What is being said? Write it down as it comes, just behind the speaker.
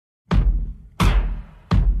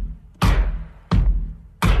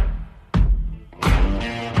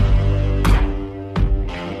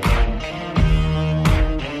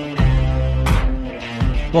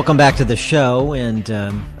Welcome back to the show, and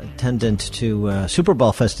attendant to Super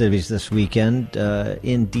Bowl festivities this weekend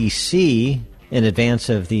in D.C. in advance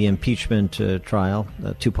of the impeachment trial,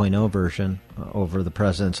 the 2.0 version, over the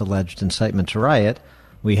president's alleged incitement to riot.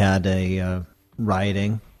 We had a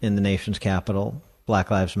rioting in the nation's capital, Black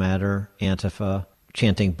Lives Matter, Antifa,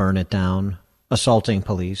 chanting "Burn it down," assaulting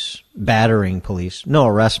police, battering police. No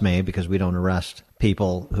arrest made because we don't arrest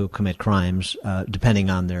people who commit crimes depending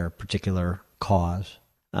on their particular cause.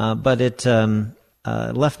 But it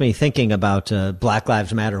left me thinking about Black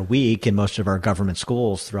Lives Matter Week in most of our government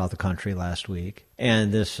schools throughout the country last week,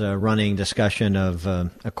 and this running discussion of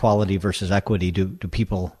equality versus equity.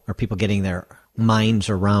 Are people getting their minds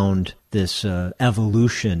around this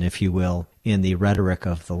evolution, if you will, in the rhetoric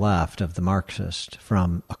of the left, of the Marxist,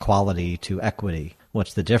 from equality to equity?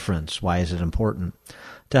 What's the difference? Why is it important?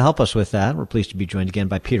 To help us with that, we're pleased to be joined again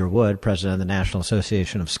by Peter Wood, president of the National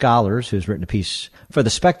Association of Scholars, who's written a piece for The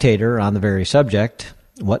Spectator on the very subject.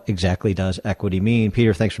 What exactly does equity mean?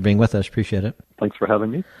 Peter, thanks for being with us. Appreciate it. Thanks for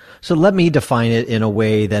having me. So let me define it in a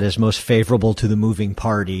way that is most favorable to the moving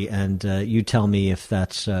party, and you tell me if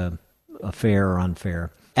that's fair or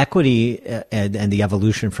unfair. Equity and the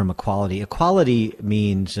evolution from equality. Equality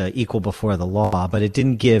means equal before the law, but it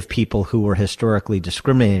didn't give people who were historically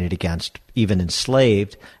discriminated against, even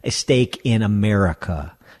enslaved, a stake in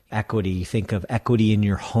America. Equity, think of equity in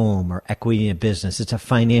your home or equity in a business. It's a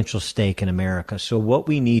financial stake in America. So what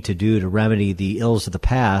we need to do to remedy the ills of the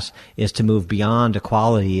past is to move beyond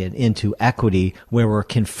equality and into equity, where we're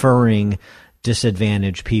conferring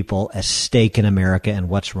disadvantaged people a stake in America. And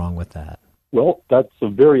what's wrong with that? Well, that's a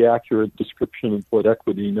very accurate description of what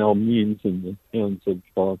equity now means in the hands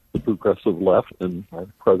of the progressive left and our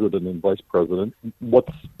president and vice president.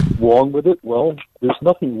 What's wrong with it? Well, there's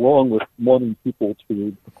nothing wrong with wanting people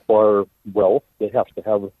to acquire wealth. They have to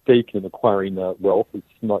have a stake in acquiring that wealth. It's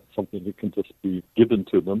not something that can just be given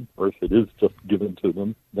to them, or if it is just given to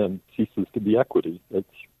them, then it ceases to be equity. It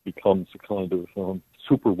becomes a kind of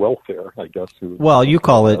super welfare, I guess. Well, you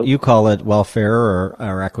call it welfare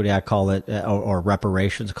or equity. I call it or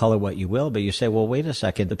reparations. Call it what you will. But you say, well, wait a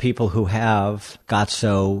second. The people who have got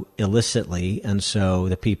so illicitly, and so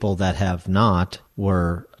the people that have not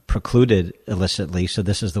were precluded illicitly. So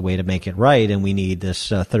this is the way to make it right, and we need this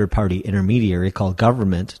third-party intermediary called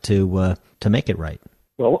government to make it right.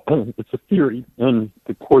 Well, it's a theory, and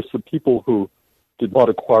of course, the people who did not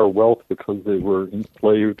acquire wealth because they were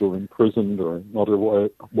enslaved or imprisoned or in other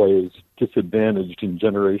ways disadvantaged in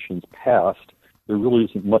generations past, there really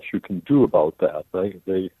isn't much you can do about that.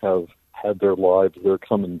 They have had their lives, they're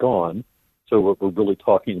come and gone. So what we're really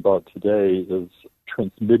talking about today is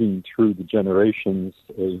transmitting through the generations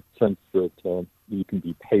a sense that you can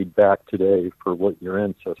be paid back today for what your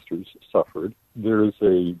ancestors suffered. There is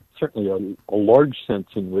certainly a large sense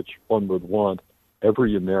in which one would want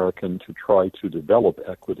every American to try to develop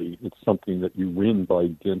equity. It's something that you win by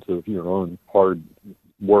dint of your own hard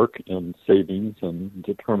work and savings and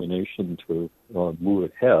determination to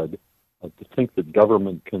move ahead. To think that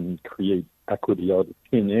government can create equity out of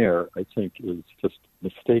thin air, I think, is just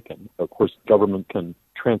mistaken. Of course, government can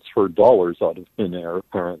transfer dollars out of thin air,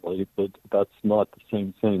 apparently, but that's not the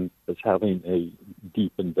same thing as having a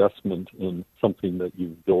deep investment in something that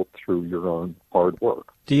you've built through your own hard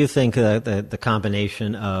work. Do you think that the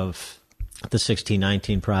combination of the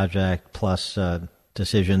 1619 Project plus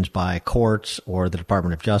decisions by courts or the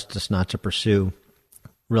Department of Justice not to pursue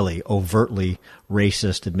really overtly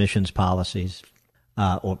racist admissions policies,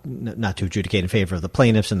 or not to adjudicate in favor of the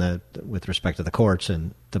plaintiffs with respect to the courts,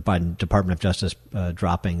 and the Biden Department of Justice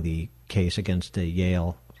dropping the case against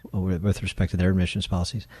Yale with respect to their admissions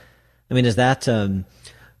policies? I mean, is that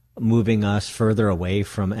moving us further away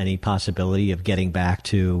from any possibility of getting back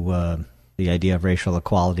to the idea of racial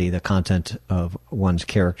equality, the content of one's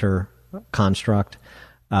character construct?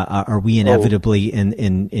 Are we inevitably,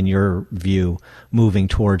 in your view, moving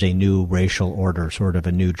towards a new racial order, sort of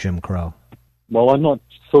a new Jim Crow? Well, I'm not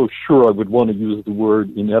so sure I would want to use the word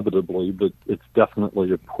inevitably, but it's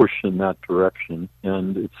definitely a push in that direction,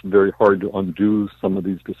 and it's very hard to undo some of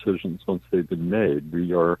these decisions once they've been made.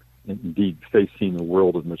 We are indeed facing a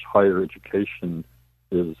world in which higher education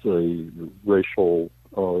is a racial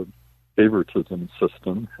favoritism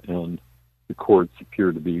system, and the courts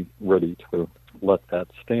appear to be ready to let that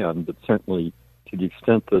stand, but certainly to the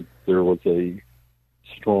extent that there was a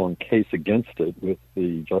strong case against it with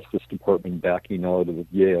the Justice Department backing out of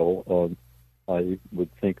Yale, I would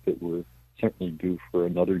think that we're certainly due for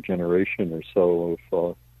another generation or so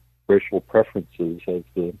of racial preferences as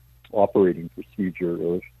the operating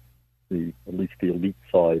procedure of at least the elite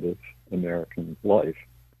side of American life.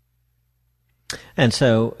 And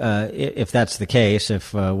so if that's the case,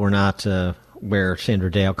 if we're not where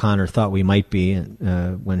Sandra Day O'Connor thought we might be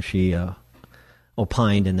when she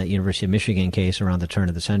opined in the University of Michigan case around the turn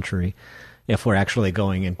of the century, if we're actually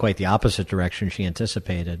going in quite the opposite direction she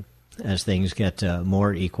anticipated, as things get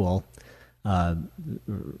more equal,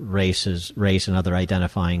 race and other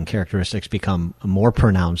identifying characteristics become more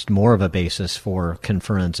pronounced, more of a basis for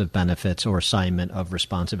conference of benefits or assignment of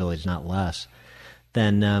responsibilities, not less,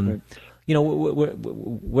 then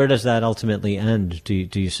where does that ultimately end? Do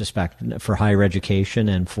you suspect for higher education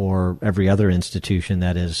and for every other institution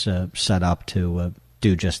that is set up to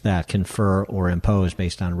do just that, confer or impose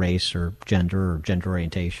based on race or gender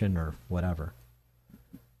orientation or whatever?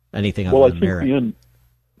 Anything other than merit?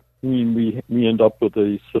 We end up with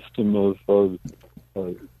a system of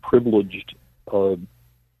privileged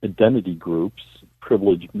identity groups,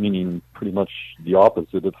 privilege meaning pretty much the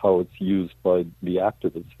opposite of how it's used by the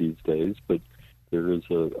activists these days, but there is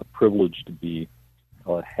a privilege to be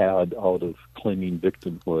had out of claiming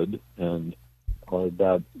victimhood, and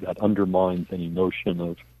that undermines any notion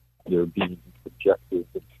of there being objective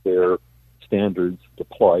and fair standards that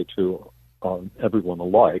apply to everyone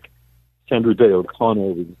alike. Sandra Day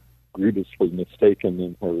O'Connor was grievously mistaken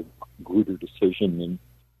in her Grutter decision in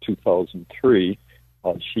 2003.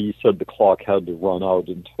 She said the clock had to run out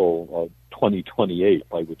until 2028,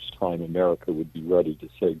 by which time America would be ready to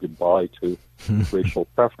say goodbye to racial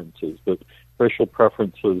preferences. But racial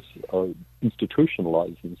preferences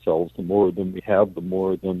institutionalize themselves. The more of them we have, the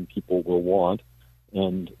more of them people will want,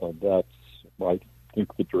 and that's, I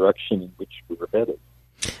think, the direction in which we're headed.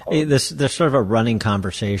 There's sort of a running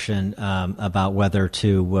conversation about whether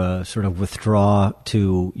to sort of withdraw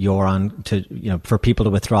to for people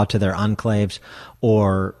to withdraw to their enclaves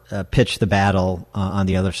or pitch the battle on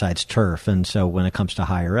the other side's turf. And so when it comes to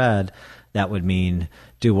higher ed, that would mean,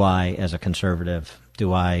 do I, as a conservative,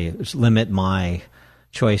 do I limit my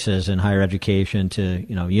choices in higher education to,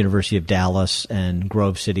 University of Dallas and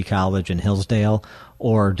Grove City College and Hillsdale,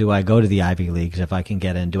 or do I go to the Ivy Leagues if I can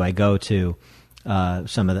get in? Do I go to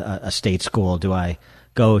some of a state school? Do I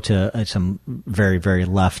go to some very, very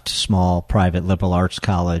left, small, private liberal arts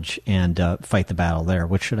college and fight the battle there?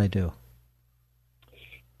 What should I do?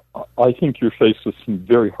 I think you're faced with some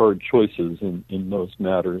very hard choices in those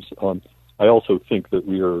matters. I also think that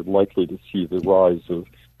we are likely to see the rise of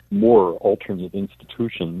more alternate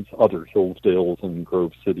institutions, other Hillsdales and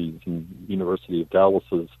Grove Cities and University of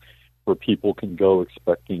Dallases, where people can go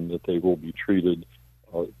expecting that they will be treated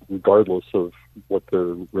regardless of what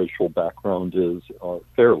their racial background is,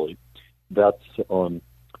 fairly. That's a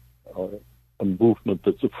movement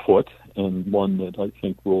that's afoot, and one that I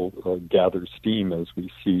think will gather steam as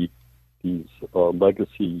we see these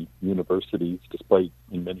legacy universities, despite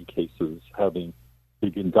in many cases having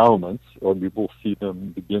big endowments, or we will see them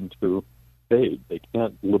begin to fade. They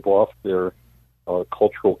can't live off their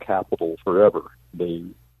cultural capital forever. They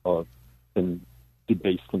can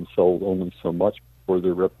debase themselves only so much before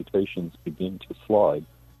their reputations begin to slide.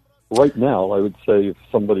 Right now, I would say if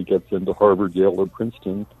somebody gets into Harvard, Yale, or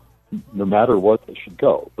Princeton, no matter what, they should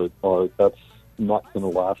go. But that's not going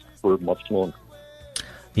to last for much longer.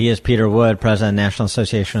 He is Peter Wood, President of the National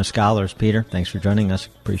Association of Scholars. Peter, thanks for joining us.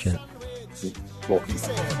 Appreciate it. You're welcome.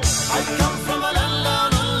 I come from a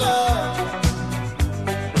land of love.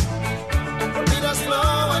 Peter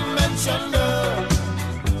Slow and mention love.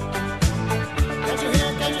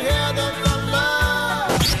 Can you hear the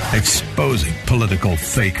love? Exposing political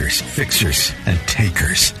fakers, fixers, and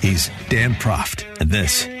takers. He's Dan Proft, and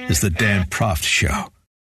this is The Dan Proft Show.